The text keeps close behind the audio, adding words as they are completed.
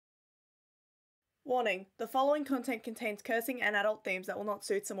Warning, the following content contains cursing and adult themes that will not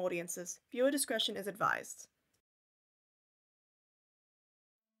suit some audiences. Viewer discretion is advised.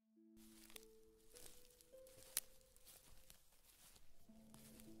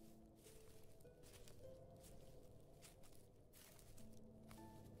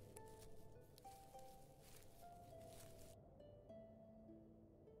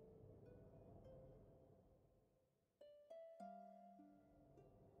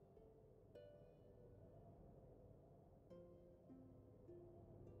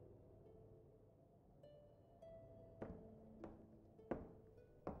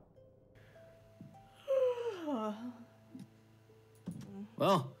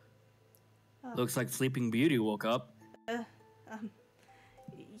 Well, looks like Sleeping Beauty woke up.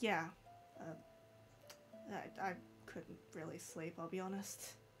 Yeah. I couldn't really sleep, I'll be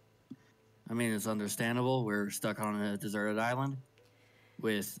honest. I mean, it's understandable. We're stuck on a deserted island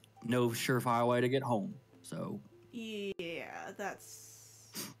with no surefire way to get home. So, Yeah, that's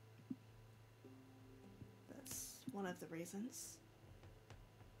one of the reasons.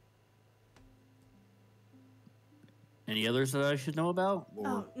 any others that I should know about?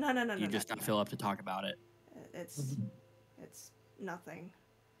 Or No. you just not feel up to talk about it? It's nothing.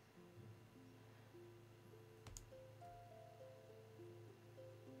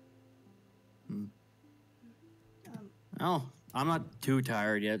 Oh, I'm not too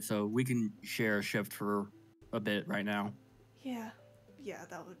tired yet, so we can share a shift for a bit right now. Yeah,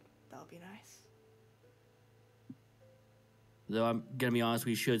 that would be nice. Though I'm gonna be honest,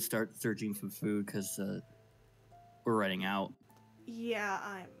 we should start searching for food because we're running out. Yeah,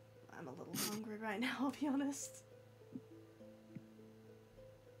 I'm a little hungry right now, I'll be honest.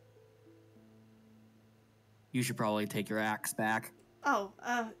 You should probably take your axe back. Oh,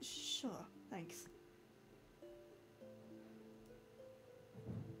 sure, thanks.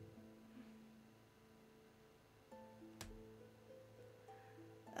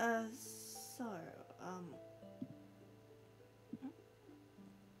 So,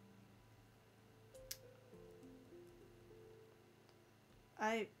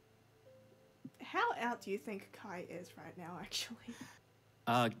 how out do you think Kai is right now, actually?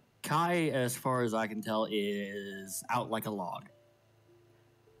 Kai, as far as I can tell, is out like a log.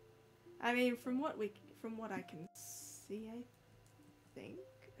 I mean, from what I can see, I think.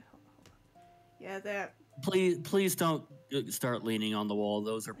 Hold on. Yeah, they're. Please don't start leaning on the wall.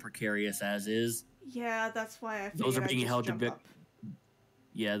 Those are precarious as is. Yeah, that's why I figured those are being I'd held just jump up.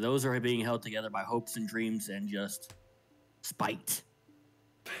 Yeah, those are being held together by hopes and dreams and just spite.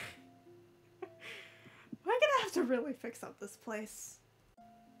 We're gonna have to really fix up this place.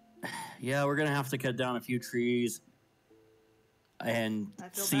 Yeah, we're gonna have to cut down a few trees and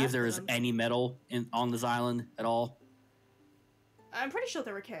see if there's any metal on this island at all. I'm pretty sure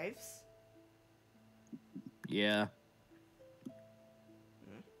there were caves. Yeah.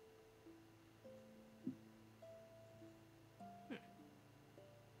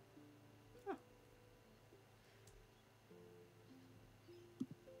 Huh.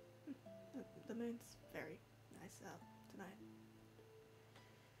 The moon's very nice out tonight.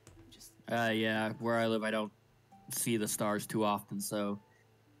 Yeah, where I live, I don't see the stars too often, so...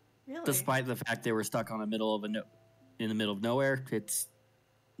 Really? Despite the fact they were stuck on in the middle of nowhere, it's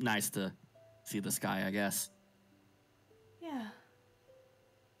nice to see the sky, I guess. Yeah.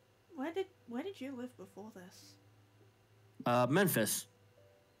 Where did you live before this? Memphis.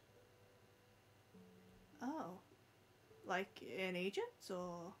 Oh. Like in Egypt,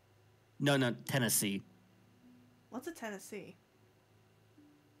 or...? No, Tennessee. What's a Tennessee?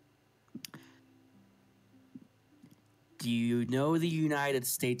 Do you know the United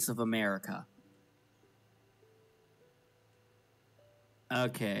States of America?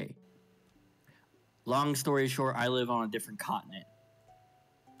 Okay. Long story short, I live on a different continent.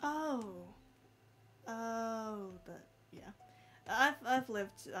 Yeah. I've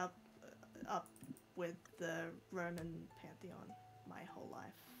lived up with the Roman Pantheon my whole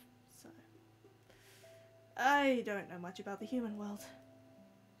life, so I don't know much about the human world.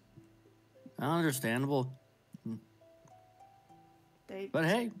 Understandable. But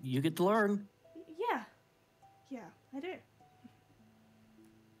hey, you get to learn. Yeah, I do.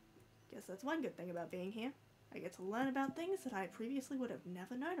 Guess that's one good thing about being here. I get to learn about things that I previously would have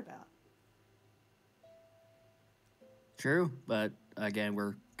never known about. True, but again,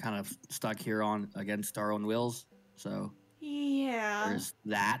 we're kind of stuck here against our own wills, so yeah, there's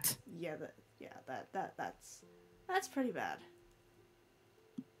that. Yeah, that's pretty bad.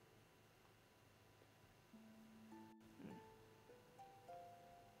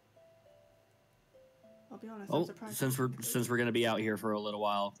 I'll be honest. I'm surprised. Since we're gonna be out here for a little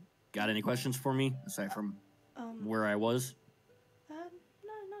while, got any questions for me aside from where I was? No,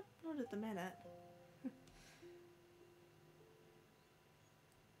 not at the minute.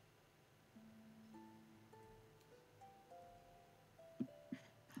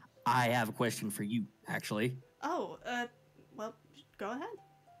 I have a question for you, actually. Oh, well, go ahead.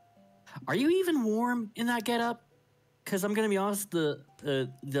 Are you even warm in that getup? Because I'm gonna be honest, the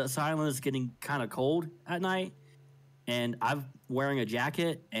asylum is getting kind of cold at night, and I'm wearing a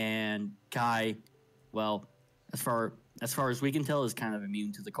jacket. And Kai, well, as far as we can tell, is kind of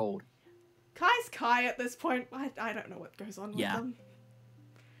immune to the cold. Kai's Kai at this point. I don't know what goes on with them.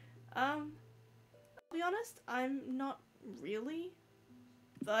 I'll be honest, I'm not really,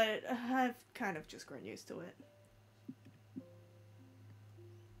 but I've kind of just grown used to it.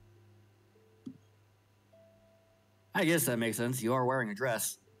 I guess that makes sense. You are wearing a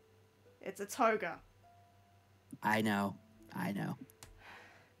dress. It's a toga. I know.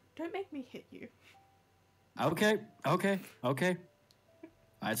 Don't make me hit you. Okay.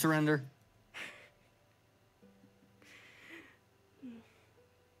 I surrender.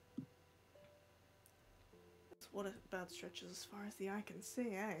 What about stretches as far as the eye can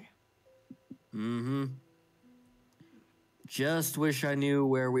see, eh? Mm-hmm. Just wish I knew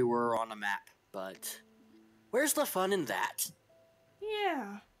where we were on a map, but where's the fun in that?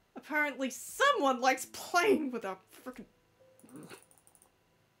 Yeah. Apparently someone likes playing with a frickin'...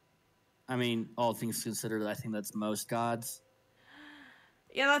 I mean, all things considered, I think that's most gods.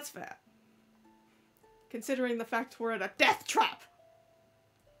 Yeah, that's fair. Considering the fact we're in a death trap!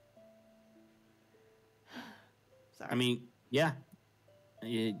 Sorry. I mean, yeah.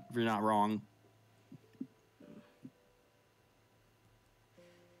 You're not wrong.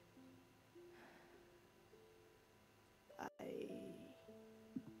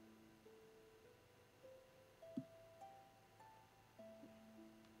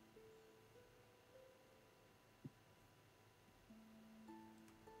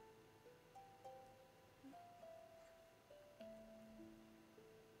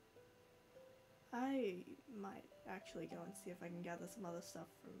 I might actually go and see if I can gather some other stuff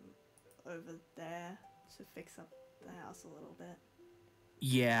from over there to fix up the house a little bit.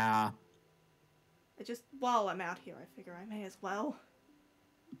 Yeah. While I'm out here, I figure I may as well.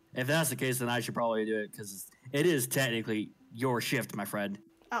 If that's the case, then I should probably do it, because it is technically your shift, my friend.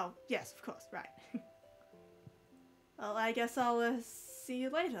 Oh, yes, of course, right. Well, I guess I'll see you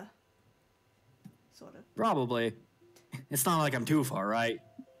later. Sort of. Probably. It's not like I'm too far, right?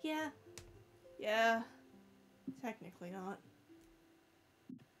 Yeah. Technically not.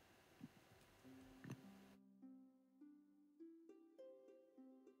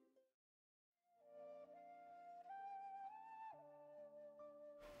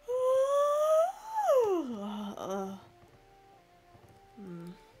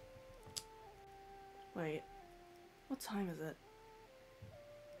 Wait. What time is it?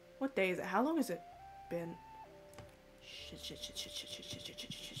 What day is it? How long has it been? Shit.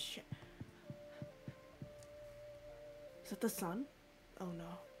 Is that the sun? Oh no.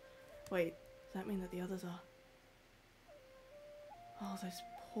 Wait, does that mean that the others are... Oh, those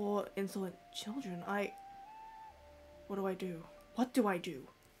poor, insolent children. What do I do? What do I do?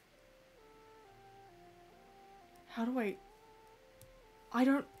 How do I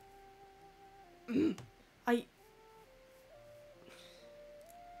don't...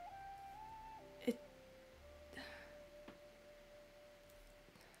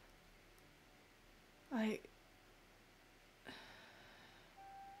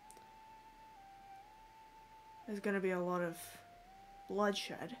 There's gonna be a lot of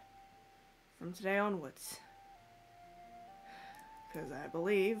bloodshed from today onwards. Because I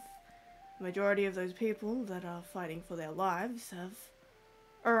believe the majority of those people that are fighting for their lives have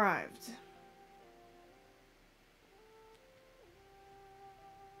arrived.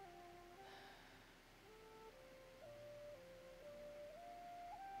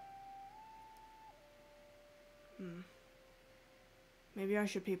 Maybe I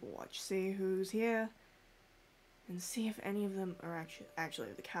should people watch, see who's here, and see if any of them are actually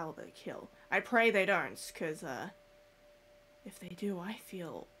of the caliber to kill. I pray they don't, because if they do, I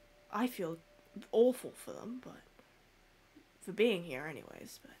feel awful for them, but for being here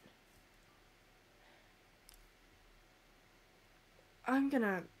anyways, but I'm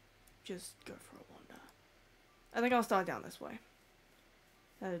gonna just go for a wander. I think I'll start down this way.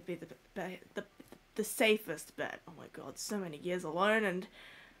 That would be the safest bet. Oh my god, so many years alone, and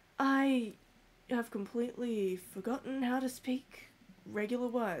I have completely forgotten how to speak regular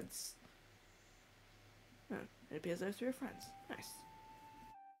words. Oh, it appears those three are friends. Nice.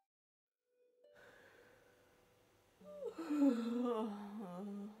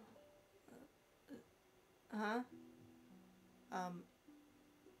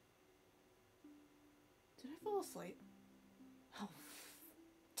 asleep. Oh,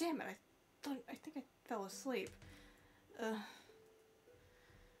 damn it! I think I fell asleep. Whatever.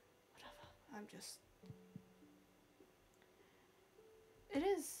 I'm just. It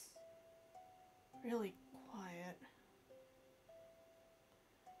is really quiet.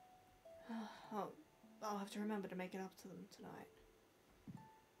 I'll have to remember to make it up to them tonight.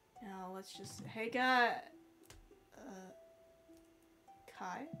 Now let's just. Hey, guy.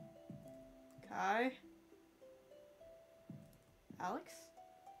 Kai? Kai? Alex?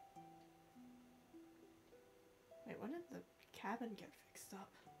 Wait, when did the cabin get fixed up?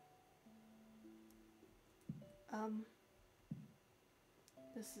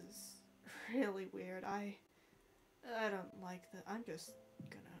 This is really weird. I don't like that. I'm just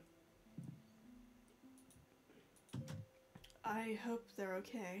gonna. I hope they're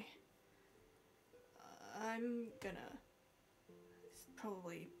okay. I'm gonna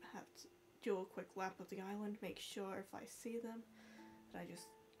probably have to do a quick lap of the island, make sure if I see them that I just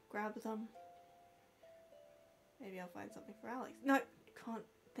grab them. Maybe I'll find something for Alex. No, can't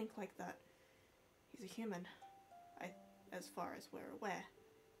think like that. He's a human. As far as we're aware.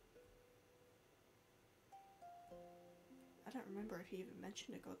 I don't remember if he even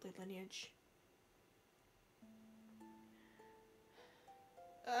mentioned a godly lineage.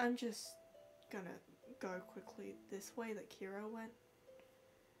 I'm just gonna go quickly this way that Caera went.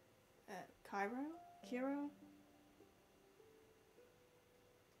 Caera?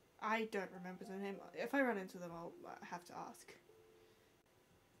 I don't remember the name. If I run into them, I'll have to ask.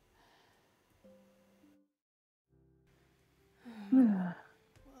 Whoa.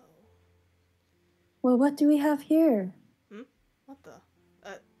 Well, what do we have here? What the?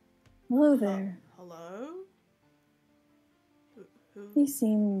 Hello there. Hello? Who? You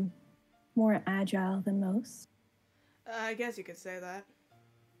seem more agile than most. I guess you could say that.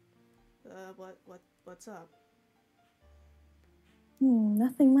 What's up?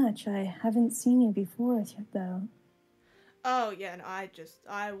 Nothing much. I haven't seen you before yet, though. Oh, yeah, no,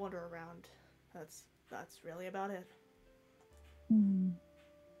 I wander around. That's really about it.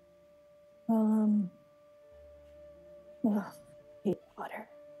 Well, hate water.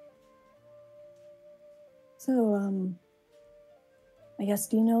 So, I guess,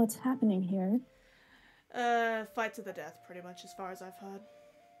 do you know what's happening here? Fight to the death, pretty much, as far as I've heard.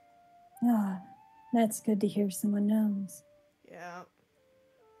 Ah, that's good to hear someone knows. Yeah.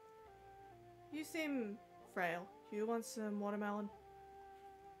 You seem frail. Do you want some watermelon?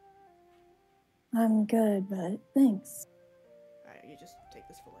 I'm good, but thanks. Alright, you just take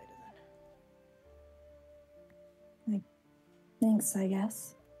this for later then. Thanks, I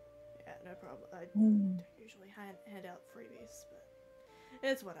guess. Yeah, no problem. I don't usually hand out freebies, but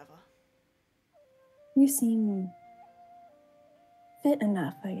it's whatever. You seem fit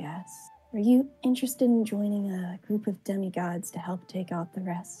enough, I guess. Are you interested in joining a group of demigods to help take out the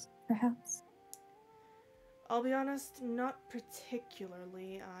rest, perhaps? I'll be honest, not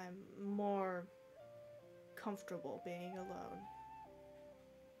particularly. I'm more comfortable being alone.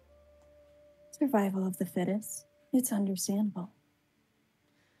 Survival of the fittest. It's understandable.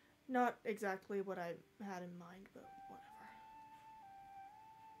 Not exactly what I had in mind, but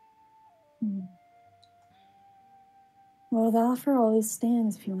whatever. Well, the offer always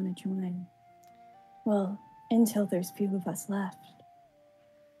stands if you want to join. Well, until there's few of us left.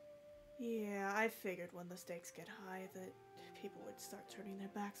 Yeah, I figured when the stakes get high that people would start turning their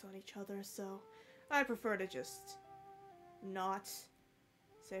backs on each other, so I prefer to just not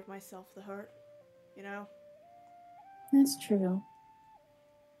save myself the hurt, you know? That's true.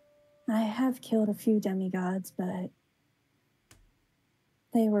 I have killed a few demigods, but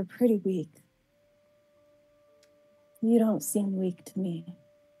they were pretty weak. You don't seem weak to me.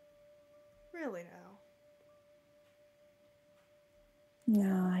 Really now?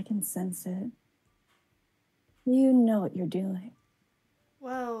 No, I can sense it. You know what you're doing.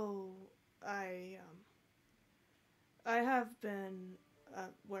 Well, I have been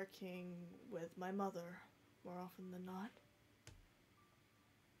working with my mother more often than not.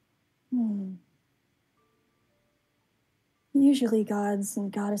 Usually gods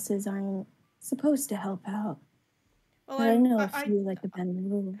and goddesses aren't supposed to help out. Well, but I know a few like to bend the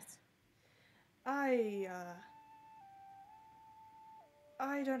rules. I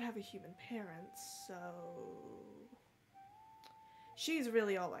don't have a human parent, so she's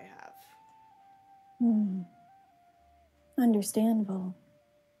really all I have. Understandable.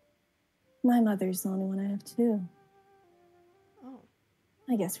 My mother's the only one I have too. Oh.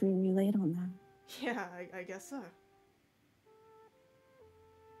 I guess we relate on that. Yeah, I guess so.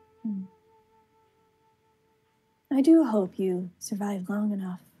 I do hope you survive long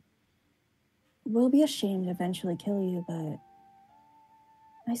enough. will be ashamed to eventually kill you, but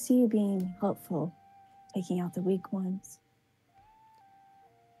I see you being helpful, taking out the weak ones.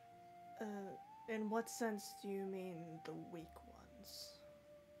 In what sense do you mean the weak ones?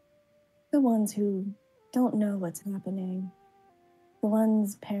 The ones who don't know what's happening. The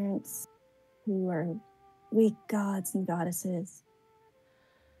ones, parents, who are weak gods and goddesses.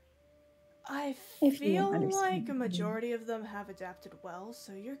 I If you feel understand like a what I mean. majority of them have adapted well,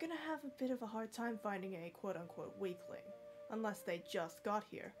 so you're gonna have a bit of a hard time finding a quote-unquote weakling, unless they just got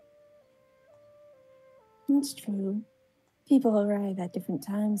here. That's true. People arrive at different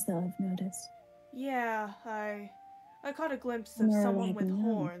times, though, I've noticed. Yeah, I caught a glimpse And of they're someone with arriving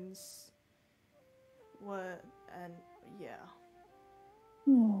now. horns. What? And yeah.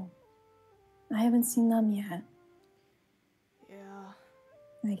 I haven't seen them yet. Yeah.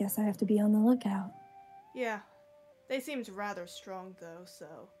 I guess I have to be on the lookout. Yeah. They seemed rather strong, though,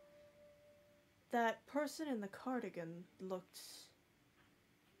 so... That person in the cardigan looked...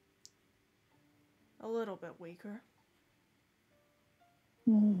 a little bit weaker.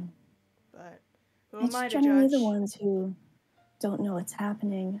 But who am I It's to generally judge? the ones who don't know what's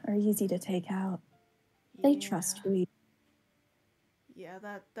happening are easy to take out. They trust you. Yeah,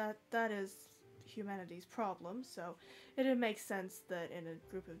 that is humanity's problem, so it'd make sense that in a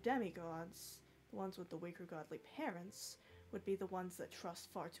group of demigods, the ones with the weaker godly parents would be the ones that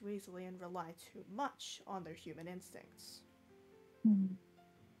trust far too easily and rely too much on their human instincts.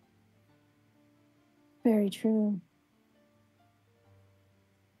 Very true.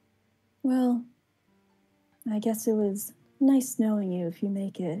 Well, I guess it was nice knowing you if you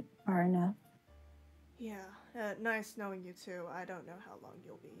make it far enough. Yeah, nice knowing you too. I don't know how long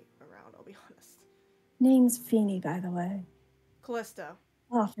you'll be around, I'll be honest. Name's Feeny, by the way. Callisto.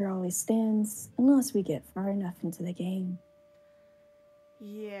 Offer always stands, unless we get far enough into the game.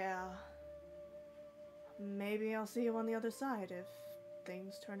 Yeah. Maybe I'll see you on the other side if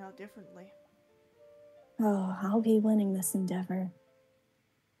things turn out differently. Oh, I'll be winning this endeavor.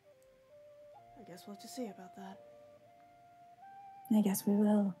 I guess we'll have to see about that. I guess we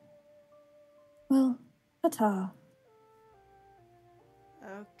will. Well, ta-ta.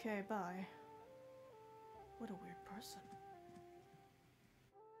 Okay, bye. What a weird person.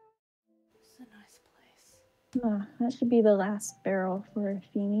 It's a nice place. That should be the last barrel for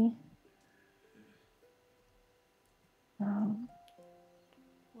Feeny. Whoa,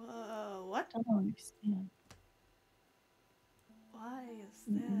 what? I don't understand. Why is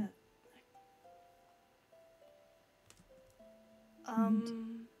that?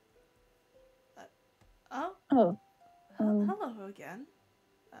 Oh. Hello again.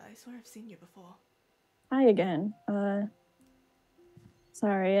 I swear I've seen you before. Hi again.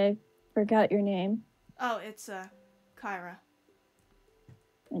 Sorry, I forgot your name. Oh, it's, Caera.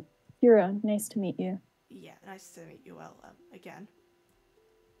 Kira, nice to meet you. Yeah, nice to meet you again.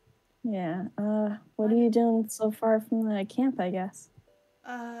 Yeah, what are you doing so far from the camp, I guess?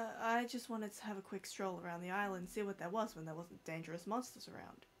 I just wanted to have a quick stroll around the island, see what there was when there wasn't dangerous monsters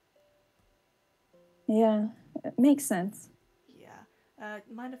around. Yeah, it makes sense. Yeah.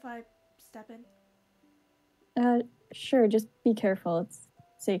 Mind if I step in? Sure, just be careful, it's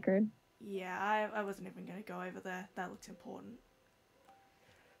sacred. Yeah, I wasn't even gonna go over there. That looked important.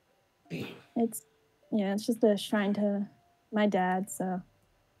 It's just a shrine to my dad, so.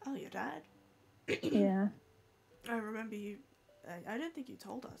 Oh, your dad? Yeah. I remember you. I didn't think you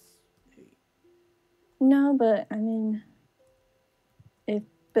told us. No, but I mean, if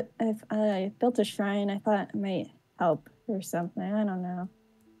I built a shrine, I thought it might help or something. I don't know.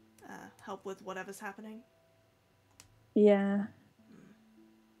 Help with whatever's happening? Yeah.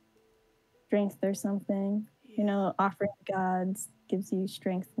 Strength or something. Yeah. You know, offering gods gives you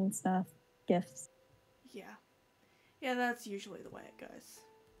strength and stuff. Gifts. Yeah. Yeah, that's usually the way it goes.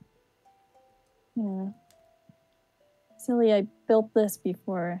 Yeah. Silly, I built this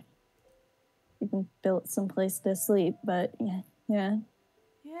before even built someplace to sleep, but yeah. Yeah?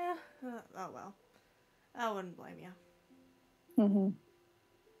 Oh well. I wouldn't blame you. Mm-hmm.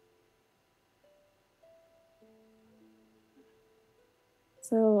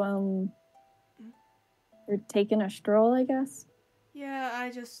 So, you're taking a stroll, I guess? Yeah, I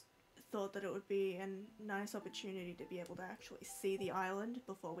just thought that it would be a nice opportunity to be able to actually see the island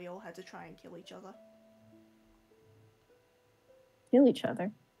before we all had to try and kill each other. Kill each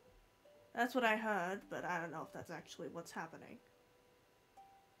other? That's what I heard, but I don't know if that's actually what's happening.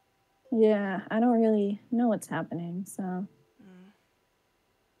 Yeah, I don't really know what's happening, so.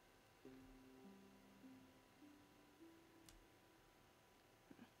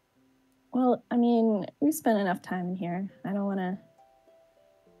 Well, I mean, we spent enough time in here. I don't want to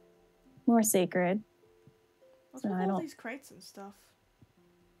more sacred. What's So with I all don't these crates and stuff?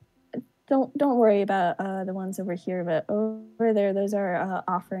 don't worry about the ones over here, but over there, those are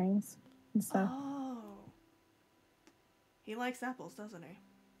offerings and stuff. Oh. He likes apples, doesn't he?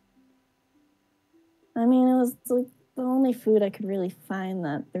 I mean, it was like the only food I could really find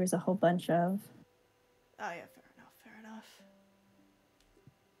that there was a whole bunch of. Oh yeah, fair enough, fair enough.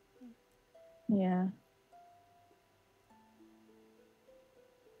 Yeah.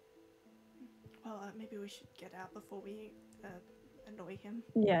 Well, maybe we should get out before we annoy him.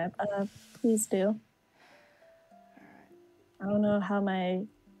 Yeah, please do. Alright. I don't know how my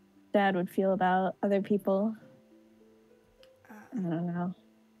dad would feel about other people. I don't know.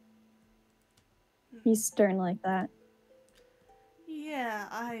 He's stern like that. Yeah,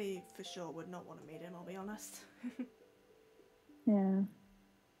 I for sure would not want to meet him, I'll be honest. Yeah.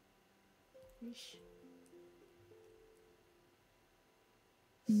 Yeesh.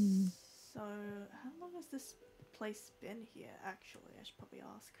 Mm. So, how long has this place been here, actually? I should probably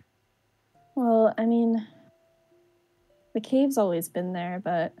ask. Well, I mean, the cave's always been there,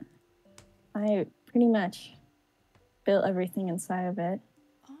 but I pretty much built everything inside of it.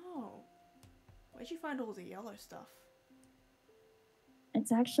 Oh. Where'd you find all the yellow stuff?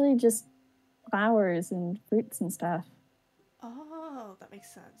 It's actually just flowers and fruits and stuff. Oh, that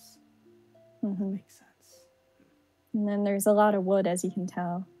makes sense. Hmm. That makes sense. And then there's a lot of wood, as you can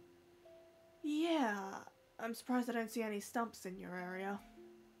tell. Yeah, I'm surprised I don't see any stumps in your area.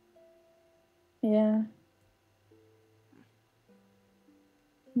 Yeah.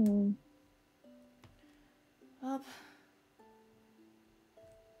 Hmm. Well,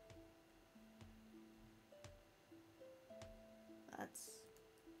 that's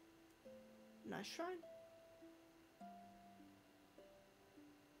nice shrine.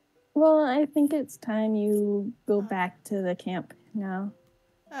 Well, I think it's time you go back to the camp now.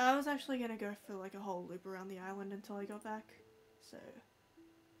 I was actually gonna go for like a whole loop around the island until I got back. So.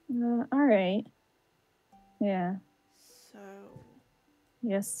 All right. Yeah. So.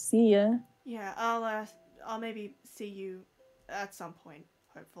 Yes. See ya. Yeah, I'll maybe see you at some point,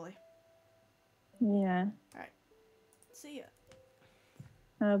 hopefully. Yeah. Alright. See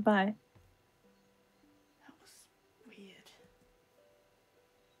ya. Bye. That was weird.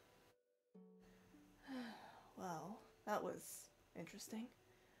 Well, that was interesting.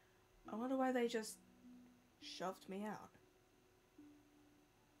 I wonder why they just shoved me out.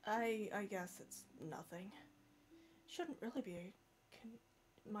 I guess it's nothing. Shouldn't really be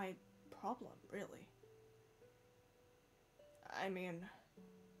my problem, really. I mean,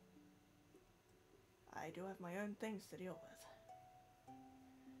 I do have my own things to deal with.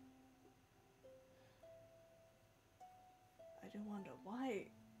 I do wonder why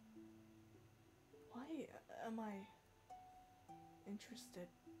am I interested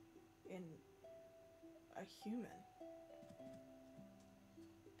in a human?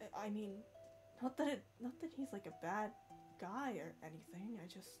 I mean, not that he's like a bad guy or anything. I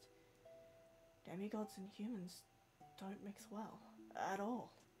just demigods and humans don't mix well at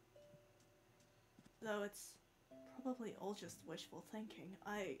all. Though it's probably all just wishful thinking.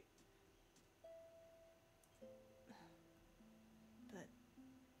 But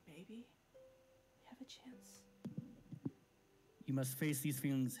maybe we have a chance. You must face these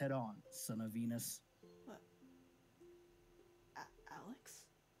feelings head on, son of Venus. What? Alex?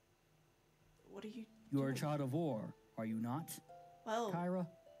 What are you You are a doing? child of war, are you not? Well, Caera?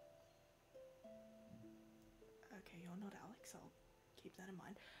 okay, you're not Alex. I'll keep that in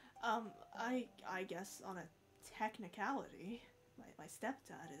mind. I guess on a technicality, my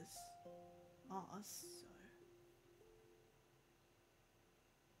stepdad is Mars, so.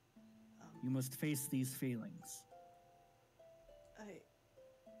 You must face these feelings.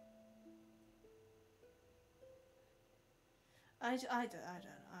 I don't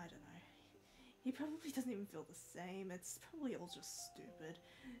know. He probably doesn't even feel the same. It's probably all just stupid.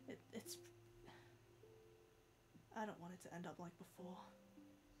 It's. I don't want it to end up like before.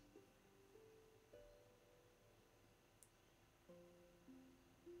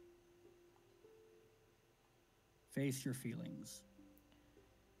 Face your feelings.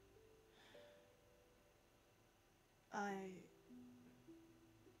 I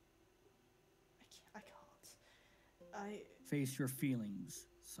can't. Face your feelings,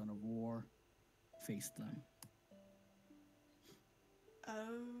 son of war. Face them.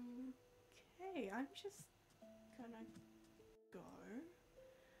 Okay, I'm just gonna go.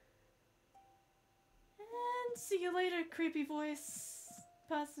 And see you later, creepy voice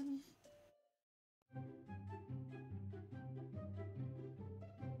person.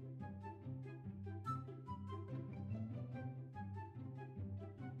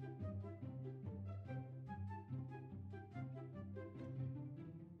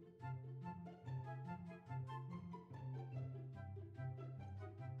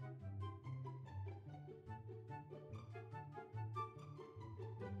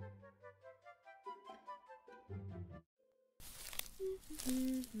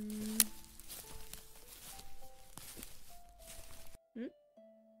 Hmm?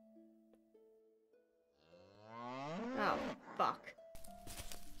 Oh, fuck.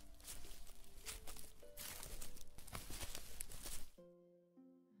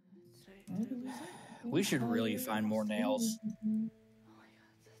 We should really find more nails. Oh my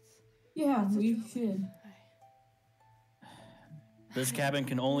god, Yeah, that's we should. This cabin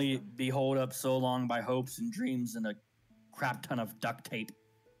can only be holed up so long by hopes and dreams and a crap ton of duct tape.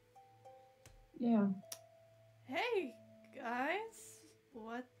 Yeah. Hey, guys.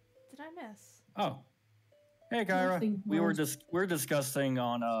 What did I miss? Oh. Hey, Caera. Nothing We were much. we're discussing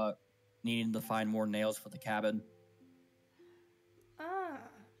on needing to find more nails for the cabin. Ah.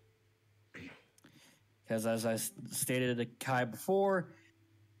 Because as I stated to Kai before,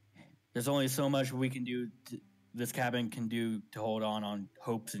 there's only so much we can do. This cabin can do to hold on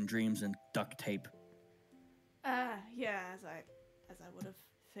hopes and dreams and duct tape. Yeah, as I would have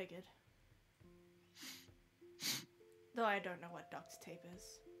figured. Though I don't know what duct tape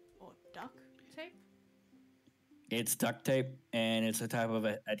is. Or duct tape? It's duct tape, and it's a type of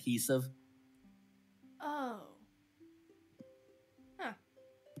adhesive. Oh. Huh.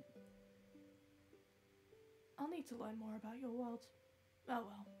 I'll need to learn more about your world. Oh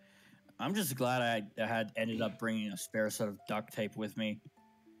well. I'm just glad I had ended up bringing a spare set of duct tape with me.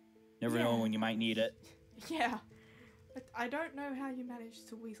 Never know when you might need it. Yeah. But I don't know how you managed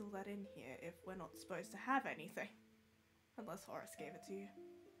to weasel that in here if we're not supposed to have anything. Unless Horace gave it to you.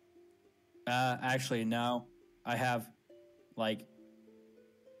 Actually, no. I have, like,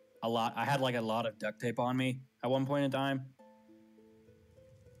 a lot. I had, like, a lot of duct tape on me at one point in time.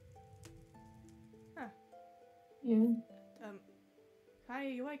 Huh. Yeah. Kai, are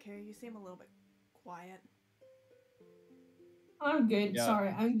you okay? You seem a little bit quiet. I'm good. Yeah. Sorry,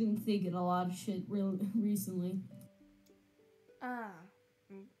 I've been thinking a lot of shit recently. Ah.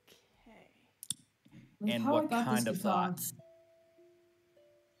 Okay. Like And how I what got kind this of guitar. thoughts?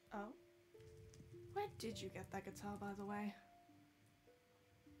 Oh. Where did you get that guitar, by the way?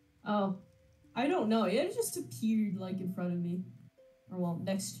 Oh, I don't know. It just appeared like in front of me, or well,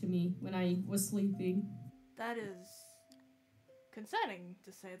 next to me when I was sleeping. That is concerning,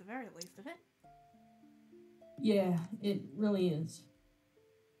 to say the very least of it. Yeah, it really is.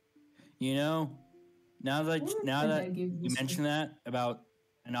 You know, now that What if my dad gave you this to mention me? that about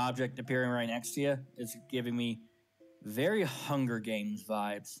an object appearing right next to you, it's giving me very Hunger Games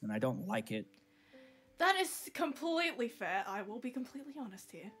vibes, and I don't like it. That is completely fair. I will be completely honest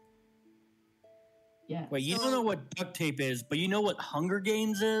here. Yeah. Wait, you So- don't know what duct tape is, but you know what Hunger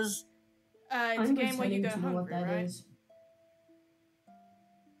Games is? It's I'm a game where you pretending go to know what hungry, that right? is.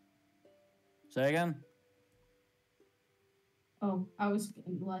 Say again? Oh, I was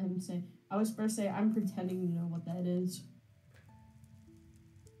gonna let him say. I was first say I'm pretending to know what that is.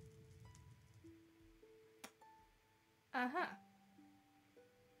 Uh-huh.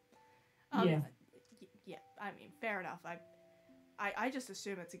 Yeah. Yeah, I mean, fair enough. I just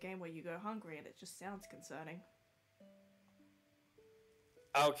assume it's a game where you go hungry, and it just sounds concerning.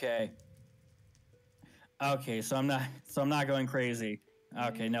 Okay. Okay, so I'm not going crazy.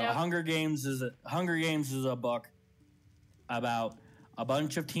 Okay, no, Nope. Hunger Games is a book about a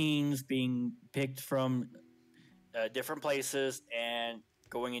bunch of teens being picked from different places and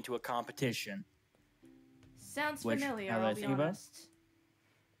going into a competition. Sounds Which, familiar, now that I I'll be think about it, honest.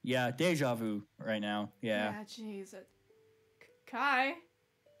 Yeah, deja vu right now. Yeah. Jeez. Kai?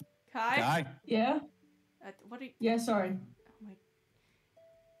 Kai? Guy? Yeah. What are you... Yeah. Sorry. Oh my...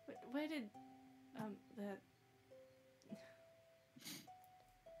 Where did... the...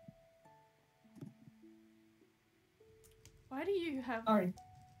 Why do you have... Sorry.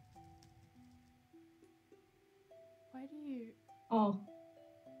 Why do you... Oh.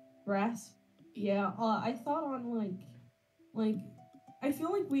 Grass. Yeah. I thought on like. I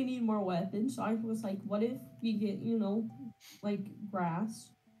feel like we need more weapons. So I was like, what if we get like grass?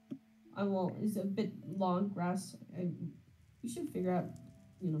 Well, it's a bit long grass. We should figure out,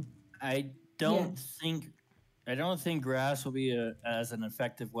 I don't think grass will be as an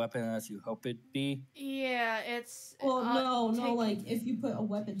effective weapon as you hope it be. Yeah, it's... Well, no, take- like if you put a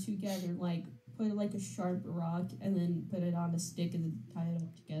weapon together, like put like a sharp rock and then put it on a stick and then tie it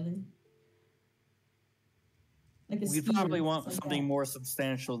up together. Like a We spear, probably want like something that. more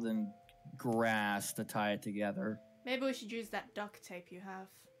substantial than grass to tie it together. Maybe we should use that duct tape you have.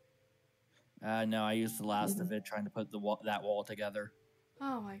 No, I used the last of it trying to put that wall together.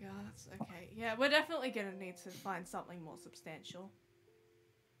 Oh my god, okay. Yeah, we're definitely gonna need to find something more substantial.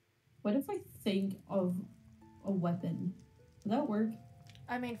 What if I think of a weapon? Would that work?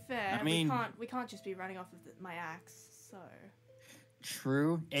 I mean, fair. I mean- we can't just be running off of my axe, so...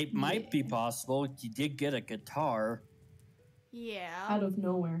 True. It might be possible. You did get a guitar. Yeah. Out of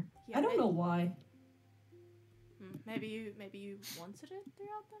nowhere. Yeah, I don't know why. Maybe you wanted it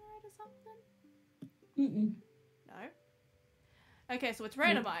throughout the night or something? Mm-mm. No? Okay, so it's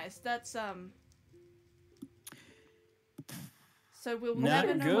randomized. That's so we'll Not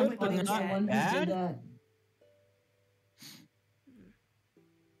never know good, what we're but gonna not get. One who bad. did that.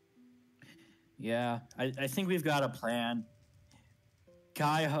 Yeah, I think we've got a plan.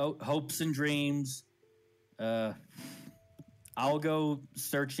 Kai hopes and dreams. I'll go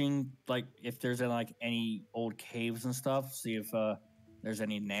searching, like, if there's like any old caves and stuff. See if there's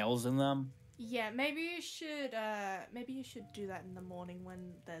any nails in them. Yeah, maybe you should do that in the morning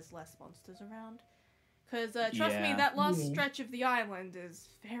when there's less monsters around. Because trust me, Yeah. that last Yeah. stretch of the island is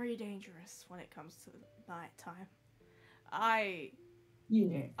very dangerous when it comes to nighttime. I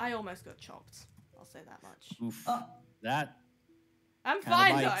almost got chopped. I'll say that much. Oof. Uh, That I'm kinda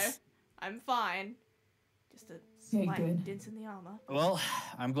fine bites. though. I'm fine. Just a Okay, slight good. dent in the armor. Well,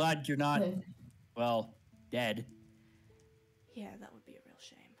 I'm glad you're not, Good. well, dead. Yeah, that would be a real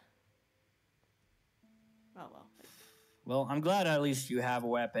shame. Oh well. Well, I'm glad at least you have a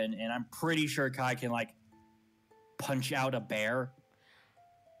weapon, and I'm pretty sure Kai can, like, punch out a bear.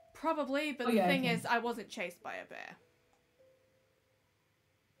 Probably, but Oh, the yeah, I thing can. is, I wasn't chased by a bear.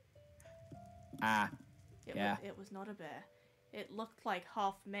 Ah, It Yeah. it was not a bear. It looked like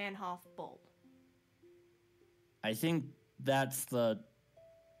half man, half bull. I think that's the...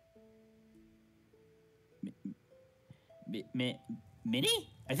 Minnie?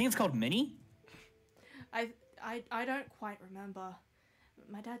 I think it's called Minnie? I don't quite remember.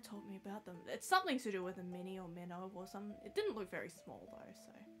 My dad told me about them. It's something to do with a mini or minnow or something. It didn't look very small though,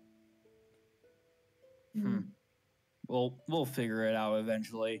 so. We'll figure it out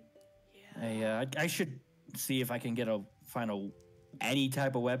eventually. Yeah. I should see if I can find any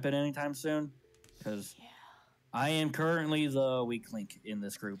type of weapon anytime soon, because Yeah. I am currently the weak link in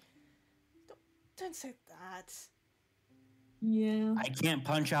this group. Don't say that. Yeah. I can't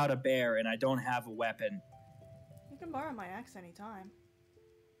punch out a bear, and I don't have a weapon. You can borrow my axe anytime.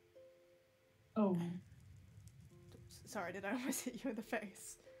 Oh. Sorry, did I almost hit you in the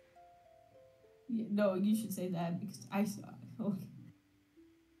face? Yeah, no, you should say that because I saw. Okay.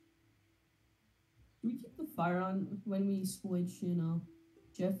 Do we keep the fire on when we switch,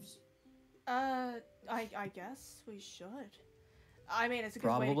 shifts? I guess we should. I mean, it's a good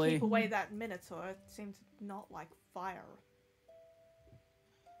way to Probably. keep away that minotaur. It seems not like fire.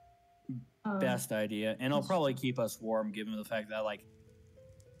 Best idea, and it'll probably keep us warm, given the fact that like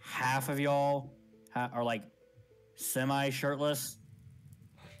half of y'all are like semi-shirtless.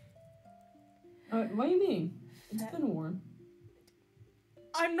 What do you mean? It's been warm.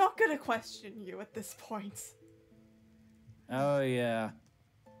 I'm not gonna question you at this point. Oh yeah,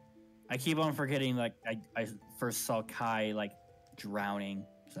 I keep on forgetting. Like I first saw Kai like drowning,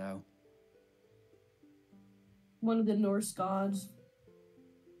 so One of the Norse gods.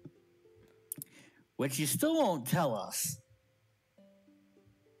 which you still won't tell us.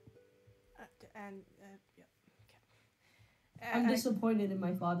 Yeah. Okay. I'm disappointed in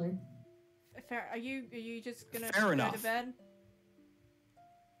my father. Fair. Are you just gonna Fair go enough. to bed?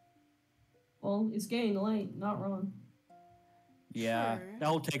 Well, it's getting late. Not wrong. Yeah, Sure.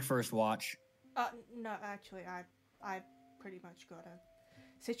 that'll take first watch. No, actually, I pretty much got a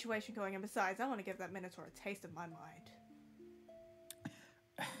situation going, and besides, I want to give that minotaur a taste of my mind.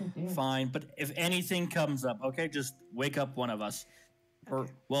 Okay. Fine, but if anything comes up, okay, just wake up one of us. Or,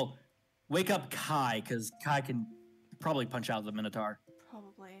 Okay. well, wake up Kai, because Kai can probably punch out the Minotaur.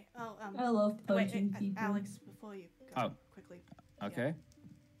 Probably. Oh, I love wait, punching people. Alex, before you go, Oh. quickly. Okay.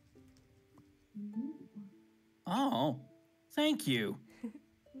 Mhm. Oh, thank you.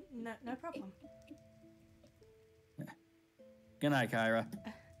 No problem. Good night, Caera.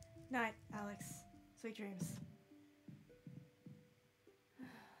 Night, Alex. Sweet dreams.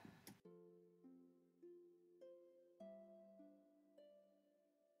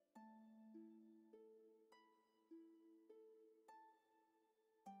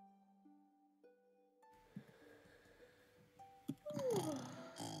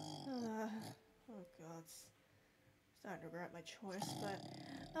 Oh god. Starting to regret my choice, but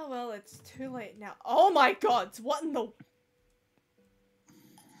oh well, it's too late now. Oh my god, what in the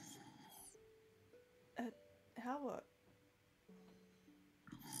Howard?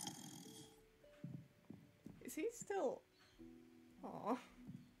 Is he still? Aw.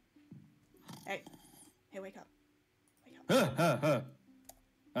 Hey, wake up! Wake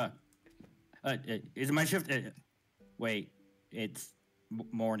up! Is it my shift? Wait, it's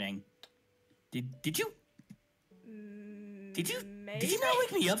morning. Did you? Did you? Maybe. Did you not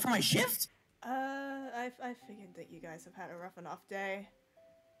wake me up for my shift? I figured that you guys have had a rough enough day.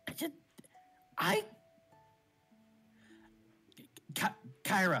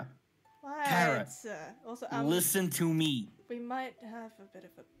 Caera, What? Caera, Also, listen to me. we might have a bit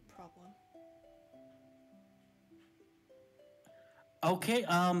of a problem. Okay,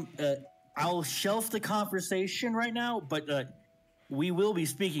 I'll shelf the conversation right now, but we will be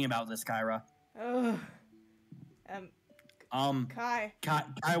speaking about this, Caera. Ugh. Kai. Kai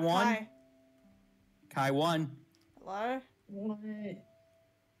 1? Kai. Kai 1. Hello? What?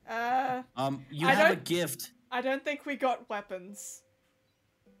 You I have a don't- gift. I don't think we got weapons.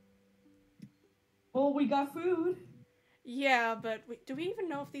 Well, we got food. Yeah, but do we even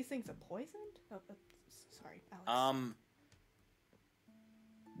know if these things are poisoned? Oh, sorry, Alex.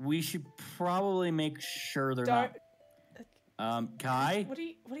 We should probably make sure they're Don't. not. Kai? What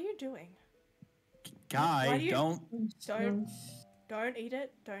are you doing? Kai, Why do you- don't. Don't eat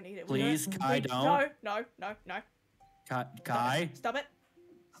it. Don't eat it. Please, Kai, don't. No. Kai? Stop it.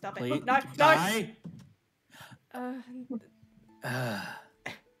 Stop Please. it. No. Kai?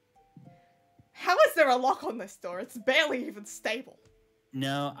 How is there a lock on this door? It's barely even stable.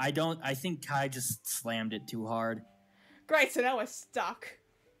 No, I don't. I think Kai just slammed it too hard. Great, so now we're stuck.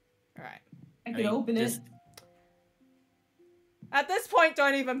 Alright. I can open it. At this point,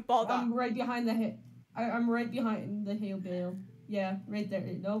 don't even bother. I'm right behind the hay. I'm right behind the hay bale. Yeah, right there.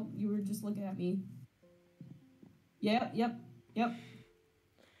 Nope, you were just looking at me. Yep.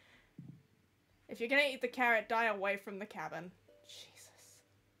 If you're gonna eat the carrot, die away from the cabin. Jesus.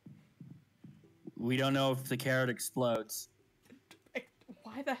 We don't know if the carrot explodes.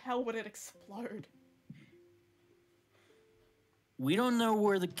 Why the hell would it explode? We don't know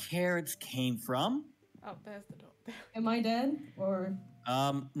where the carrots came from. Oh, there's the door. Am I dead? Or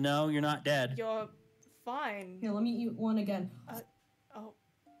No, you're not dead. You're fine. here, let me eat one again. Oh.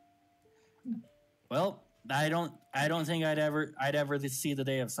 Well, I don't think I'd ever see the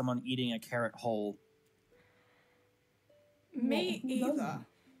day of someone eating a carrot whole. Me Well, who either.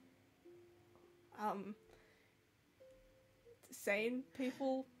 doesn't? Sane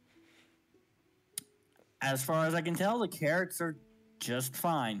people. As far as I can tell, the carrots are just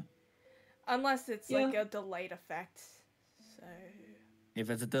fine. Unless it's like a delayed effect. So. If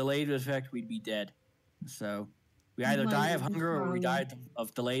it's a delayed effect, we'd be dead. So we either die of hunger or we die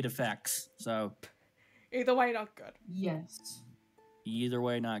of delayed effects. So Either way, not good. Yes. either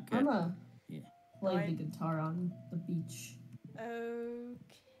way, not good. I'm gonna Yeah. play the guitar on the beach. Okay.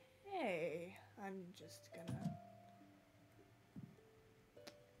 I'm just gonna.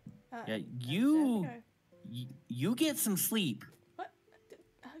 Yeah, you. you get some sleep. What?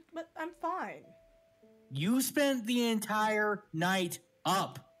 But I'm fine. You spent the entire night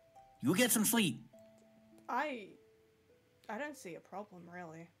up. You get some sleep. I don't see a problem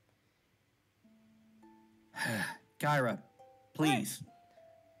really. Caera, please.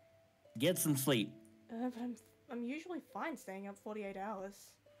 Get some sleep. But I'm usually fine staying up 48 hours.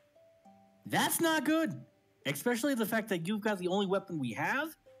 That's not good. Especially the fact that you've got the only weapon we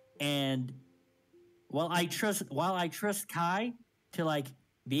have, and while I trust Kai to like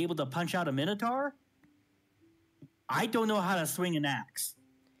be able to punch out a minotaur, I don't know how to swing an axe.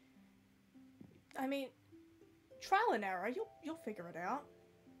 I mean, trial and error. You'll figure it out.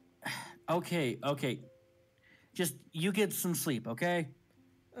 Okay. Just you get some sleep, okay?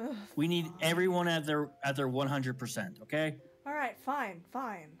 Ugh, We need fine. everyone at their 100%, okay? All right, fine.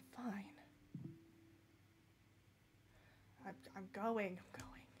 I'm going.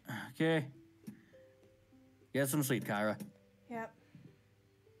 Okay. Get some sleep, Caera. Yep.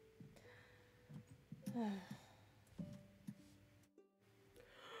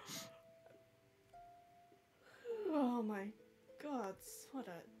 Oh my God! What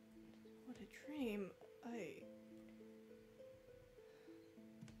a dream.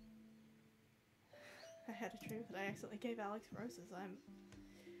 I had a dream that I accidentally gave Alex roses.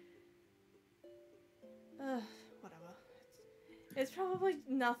 Whatever. It's probably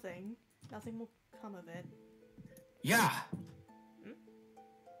nothing. Nothing will come of it. Yeah. Hmm?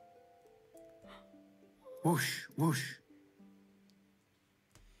 Whoosh, whoosh.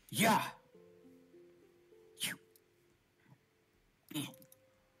 Yeah.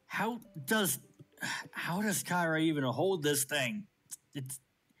 How does Caera even hold this thing? It's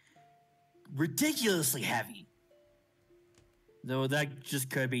ridiculously heavy. Though that just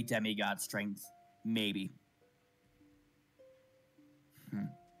could be demigod strength, maybe.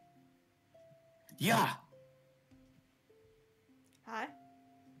 Yeah. Hi.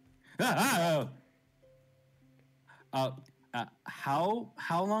 How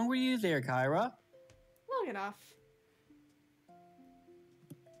long were you there, Caera? Long enough.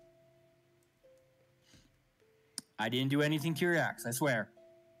 I didn't do anything to your axe, I swear.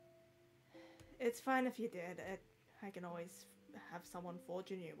 It's fine if you did. I can always have someone forge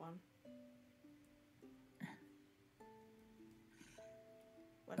a new one.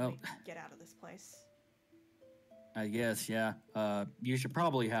 When we get out of this place. I guess, yeah. You should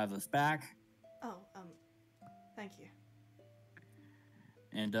probably have this back. Oh, thank you.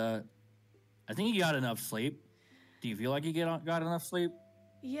 And, I think you got enough sleep. Do you feel like you got enough sleep?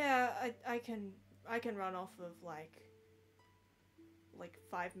 Yeah, I can run off of like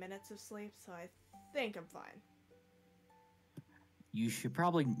 5 minutes of sleep, so I think I'm fine. You should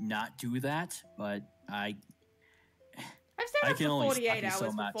probably not do that, but I've stayed up can for only 48 stop you hours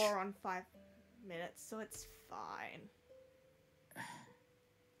so much. before on 5 minutes, so it's fine.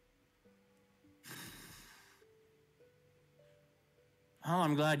 Oh,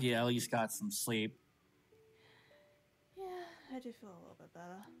 I'm glad you at least got some sleep. Yeah, I do feel a little bit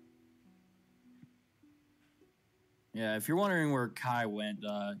better. Yeah, if you're wondering where Kai went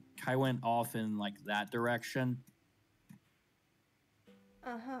off in like that direction.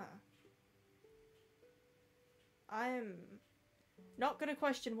 Uh-huh. I'm not gonna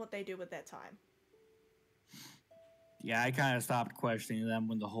question what they do with their time. Yeah, I kind of stopped questioning them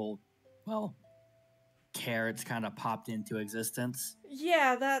when the whole, carrots kind of popped into existence.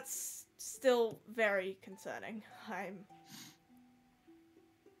 Yeah, that's still very concerning.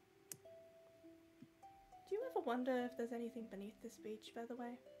 Do you ever wonder if there's anything beneath this beach, by the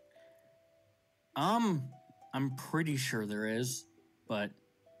way? I'm pretty sure there is, but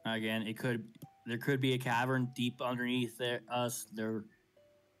again, there could be a cavern deep underneath us. There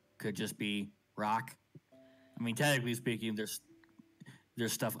could just be rock. I mean, technically speaking, there's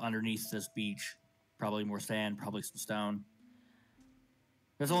stuff underneath this beach. Probably more sand, probably some stone.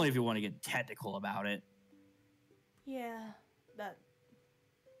 That's only if you want to get technical about it. Yeah, that...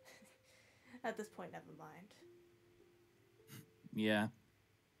 At this point, never mind. Yeah.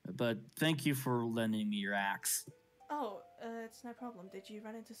 But thank you for lending me your axe. Oh, it's no problem. Did you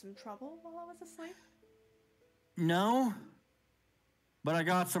run into some trouble while I was asleep? No. But I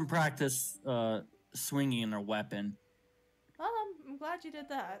got some practice swinging a weapon. Well, I'm glad you did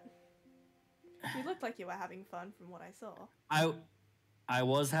that. You looked like you were having fun from what I saw. I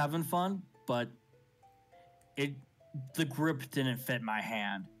was having fun, but the grip didn't fit my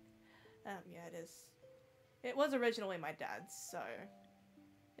hand. Yeah, it is. It was originally my dad's, so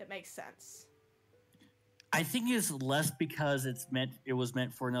it makes sense. I think it's less because it was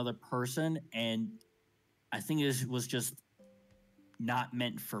meant for another person, and I think it was just not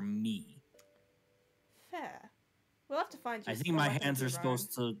meant for me. Fair. We'll have to find you. I think my hands are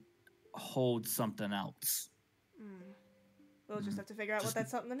supposed to hold something else. We'll just have to figure out what that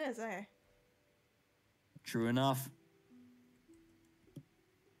something is, eh? True enough.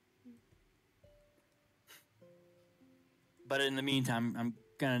 But in the meantime, I'm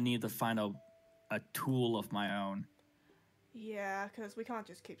gonna need to find a tool of my own. Yeah, because we can't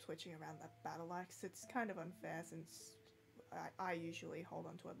just keep switching around that battle axe. It's kind of unfair since I usually hold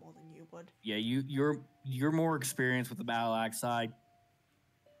onto it more than you would. Yeah, you're more experienced with the battle axe side.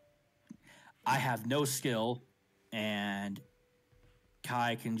 I have no skill, and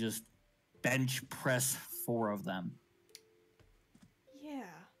Kai can just bench press 4 of them. Yeah.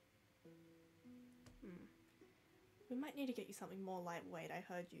 We might need to get you something more lightweight. I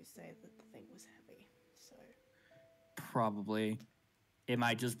heard you say that the thing was heavy, so... Probably. It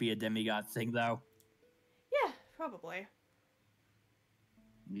might just be a demigod thing, though. Yeah, probably.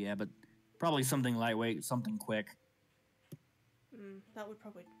 Yeah, but probably something lightweight, something quick. That would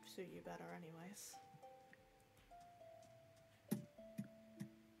probably suit you better anyways.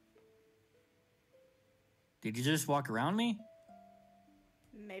 Did you just walk around me?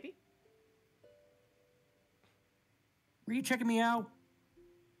 Maybe. Were you checking me out?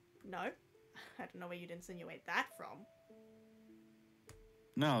 No. I don't know where you'd insinuate that from.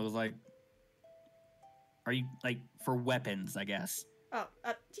 No, it was like... Are you, like, for weapons, I guess? Oh,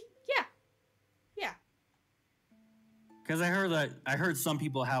 yeah. Yeah. Because I heard some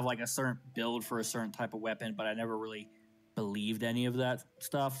people have, like, a certain build for a certain type of weapon, but I never really believed any of that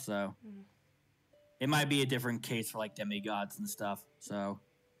stuff, so... It might be a different case for, like, demigods and stuff, so...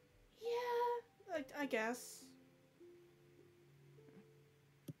 Yeah, I guess.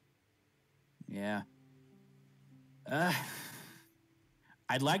 Yeah.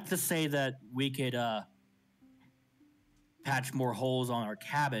 I'd like to say that we could, patch more holes on our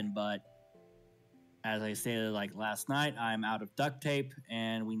cabin, but as I stated, like, last night, I'm out of duct tape,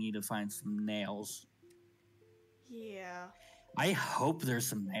 and we need to find some nails. Yeah. I hope there's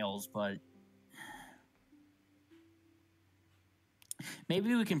some nails, but...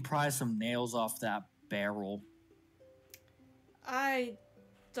 Maybe we can pry some nails off that barrel. I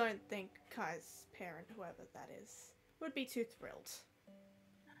don't think Kai's parent, whoever that is, would be too thrilled.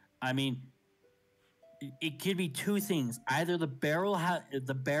 I mean, it could be two things. Either the barrel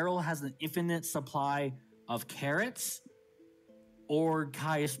has an infinite supply of carrots, or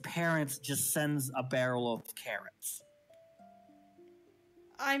Kai's parents just sends a barrel of carrots.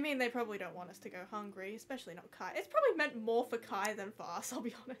 I mean, they probably don't want us to go hungry, especially not Kai. It's probably meant more for Kai than for us, I'll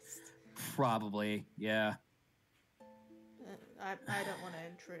be honest. Probably, yeah. I don't want to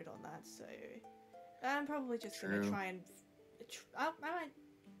intrude on that, so I'm probably just going to try and... I might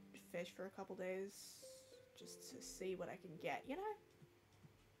fish for a couple days just to see what I can get, you know?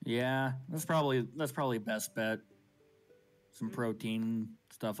 Yeah, that's probably best bet. Some protein,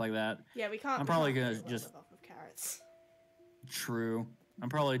 stuff like that. Yeah, we can't... I'm probably going gonna to just... off of carrots. True. I'm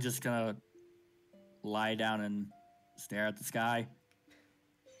probably just gonna lie down and stare at the sky.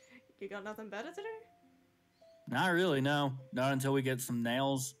 You got nothing better to do? Not really, no. Not until we get some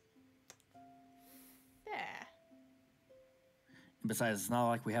nails. Yeah. And besides, it's not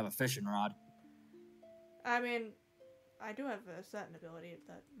like we have a fishing rod. I mean, I do have a certain ability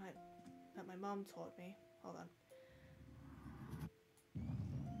that my mom taught me. Hold on.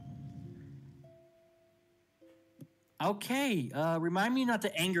 Okay, remind me not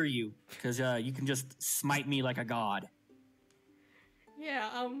to anger you, because you can just smite me like a god. Yeah,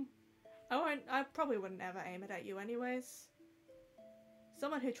 I probably wouldn't ever aim it at you anyways.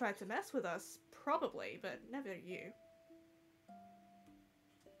 Someone who tried to mess with us, probably, but never you.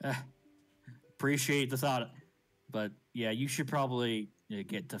 Appreciate the thought, but yeah, you should probably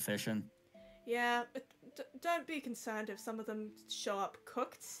get to fishing. Yeah, but don't be concerned if some of them show up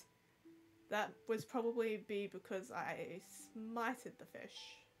cooked. That would probably be because I smited the fish.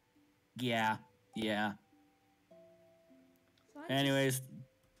 Yeah. So Anyways,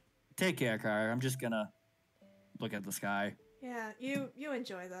 take care, Car. I'm just gonna look at the sky. Yeah, you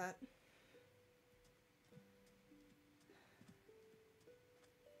enjoy that.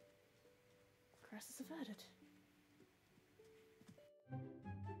 Crisis averted. And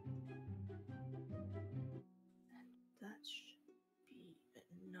that should be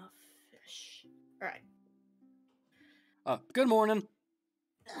enough fish. Alright. Good morning.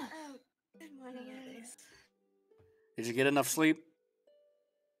 Oh, good morning, Alex. Did you get enough sleep?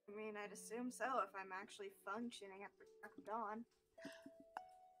 I mean, I'd assume so if I'm actually functioning at the crack of dawn.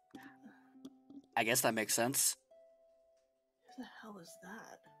 I guess that makes sense. Who the hell is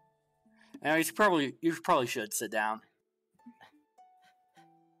that? Now you probably should sit down.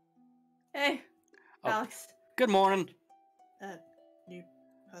 Hey, Oh. Alex. Good morning. New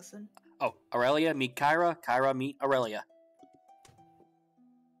person? Oh, Aurelia, meet Caera. Caera, meet Aurelia.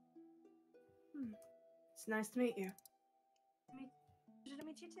 It's nice to meet you. Pleasure to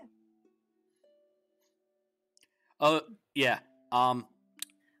meet you too. Oh, yeah.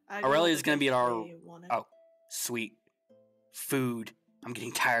 Aurelia's gonna be at our... Oh, sweet. Food. I'm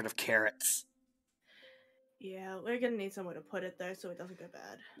getting tired of carrots. Yeah, we're gonna need somewhere to put it though, so it doesn't go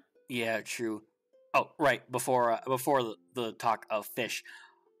bad. Yeah, true. Oh, right. Before the talk of fish,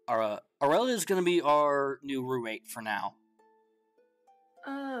 Aurelia's gonna be our new roommate for now.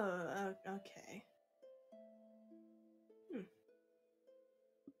 Oh, okay.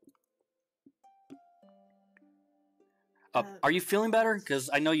 Are you feeling better? Because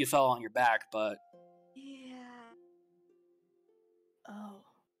I know you fell on your back, but... Yeah. Oh,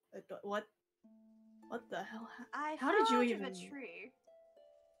 what? What the hell? How did you fell out even? of a tree?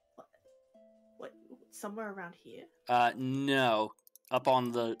 What? Somewhere around here? No. Up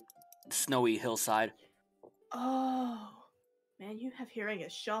on the snowy hillside. Oh, man, you have hearing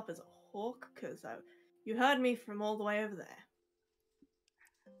as sharp as a hawk, because you heard me from all the way over there.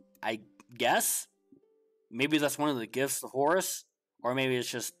 I guess? Maybe that's one of the gifts of Horus? Or maybe it's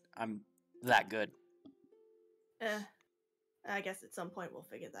just I'm that good. I guess at some point we'll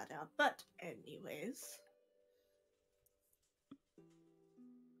figure that out. But anyways.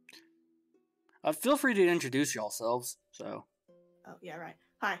 Feel free to introduce yourselves, so... Oh, yeah, right.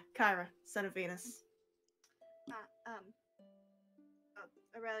 Hi, Caera, son of Venus.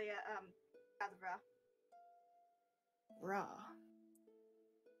 Aurelia, Ra. Ra.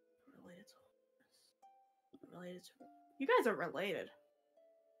 Related to... You guys are related.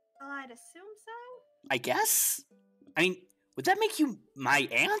 Well, I'd assume so. I guess? I mean, would that make you my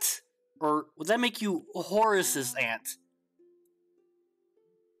aunt? Or would that make you Horus's aunt?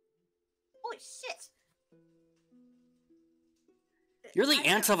 Holy shit! You're the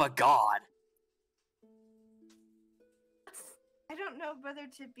aunt of a god. I don't know whether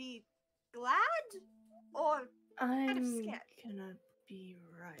to be glad or kind of I'm scared. gonna be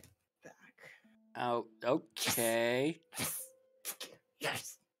right back. Oh, okay.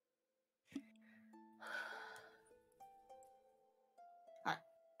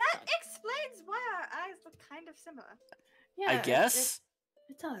 of similar. Yeah, I guess.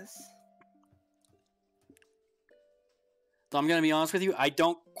 It does. So I'm gonna be honest with you. I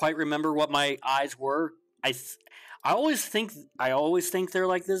don't quite remember what my eyes were. I always think they're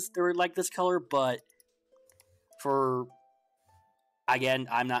like this. They're like this color, but again,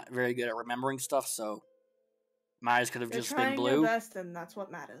 I'm not very good at remembering stuff, so my eyes could have You're just been trying your blue. best, and that's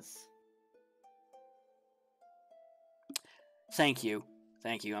what matters. Thank you.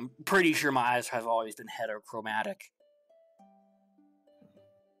 I'm pretty sure my eyes have always been heterochromatic.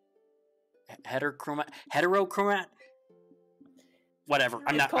 Heterochromat? Whatever.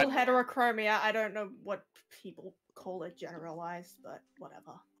 It's called heterochromia. I don't know what people call it generalized, but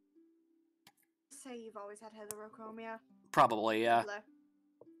whatever. Say you've always had heterochromia. Probably, yeah. Hello.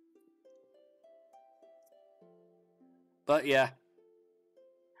 But yeah.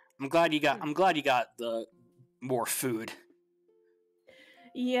 I'm glad you got the more food.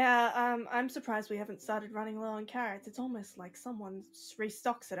 Yeah, I'm surprised we haven't started running low on carrots. It's almost like someone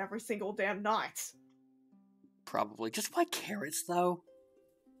restocks it every single damn night. Probably. Just why carrots, though?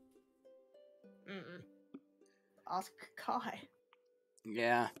 Ask Kai.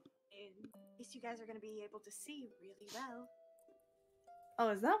 Yeah. At least you guys are going to be able to see really well. Oh,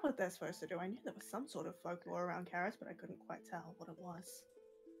 is that what they're supposed to do? I knew there was some sort of folklore around carrots, but I couldn't quite tell what it was.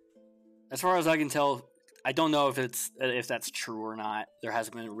 As far as I can tell, I don't know if that's true or not. There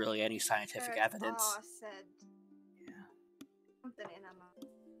hasn't been really any scientific evidence. Said Yeah. something in them.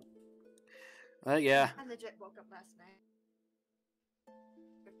 Yeah. I legit woke up last night.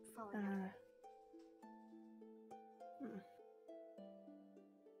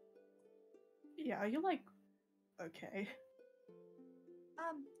 Yeah, are you like okay?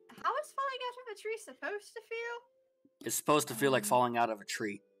 How is falling out of a tree supposed to feel? It's supposed to feel like falling out of a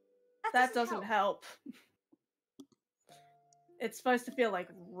tree. That doesn't help. It's supposed to feel like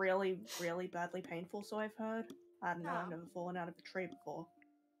really, really badly painful, so I've heard. I don't know, I've never fallen out of a tree before.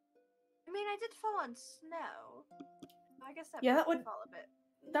 I mean, I did fall on snow. I guess that would fall a bit.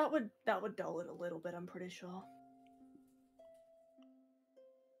 That would dull it a little bit, I'm pretty sure.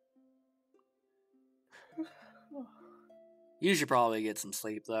 You should probably get some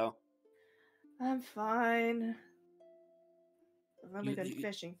sleep, though. I'm fine. I've only been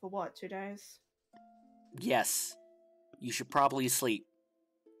fishing for what, 2 days? Yes. You should probably sleep.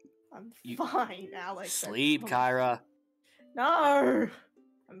 I'm fine, Alex. Sleep, Caera. No!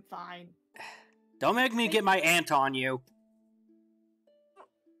 I'm fine. Don't make me get my aunt on you.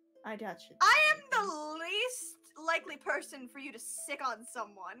 I doubt you. I am the least likely person for you to sick on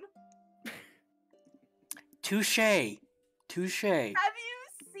someone. Touche. Have you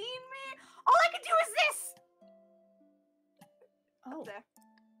seen me? All I can do is this! Oh. Up there.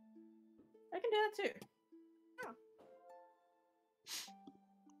 I can do that too. Oh.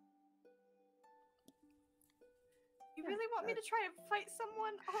 You really want me to try and fight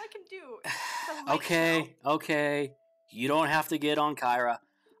someone? All I can do is Okay. You don't have to get on Caera.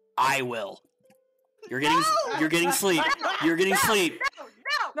 I will. You're getting sleep. You're getting sleep.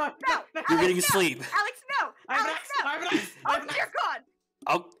 No. You're getting Alex, sleep. Alex, no. Alex, no. Oh, dear God.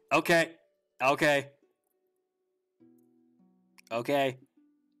 Oh, okay. Put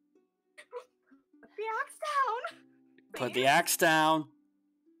the axe down. Put the axe down.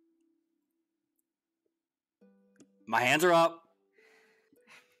 My hands are up.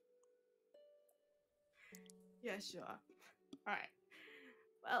 Yeah, sure. Alright.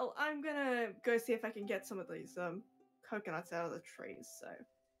 Well, I'm gonna go see if I can get some of these coconuts out of the trees, so.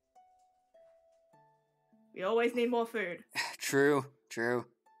 We always need more food. True.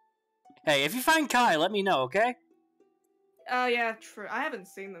 Hey, if you find Kai, let me know, okay? Oh yeah, true. I haven't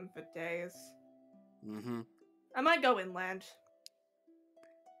seen them for days. Mm-hmm. I might go inland.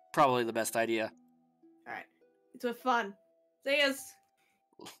 Probably the best idea. Alright. It's been fun. See yas!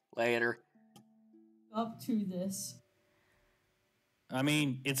 Later. Up to this. I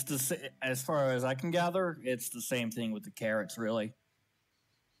mean, it's as far as I can gather, it's the same thing with the carrots, really.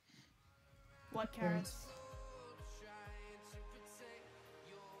 What carrots?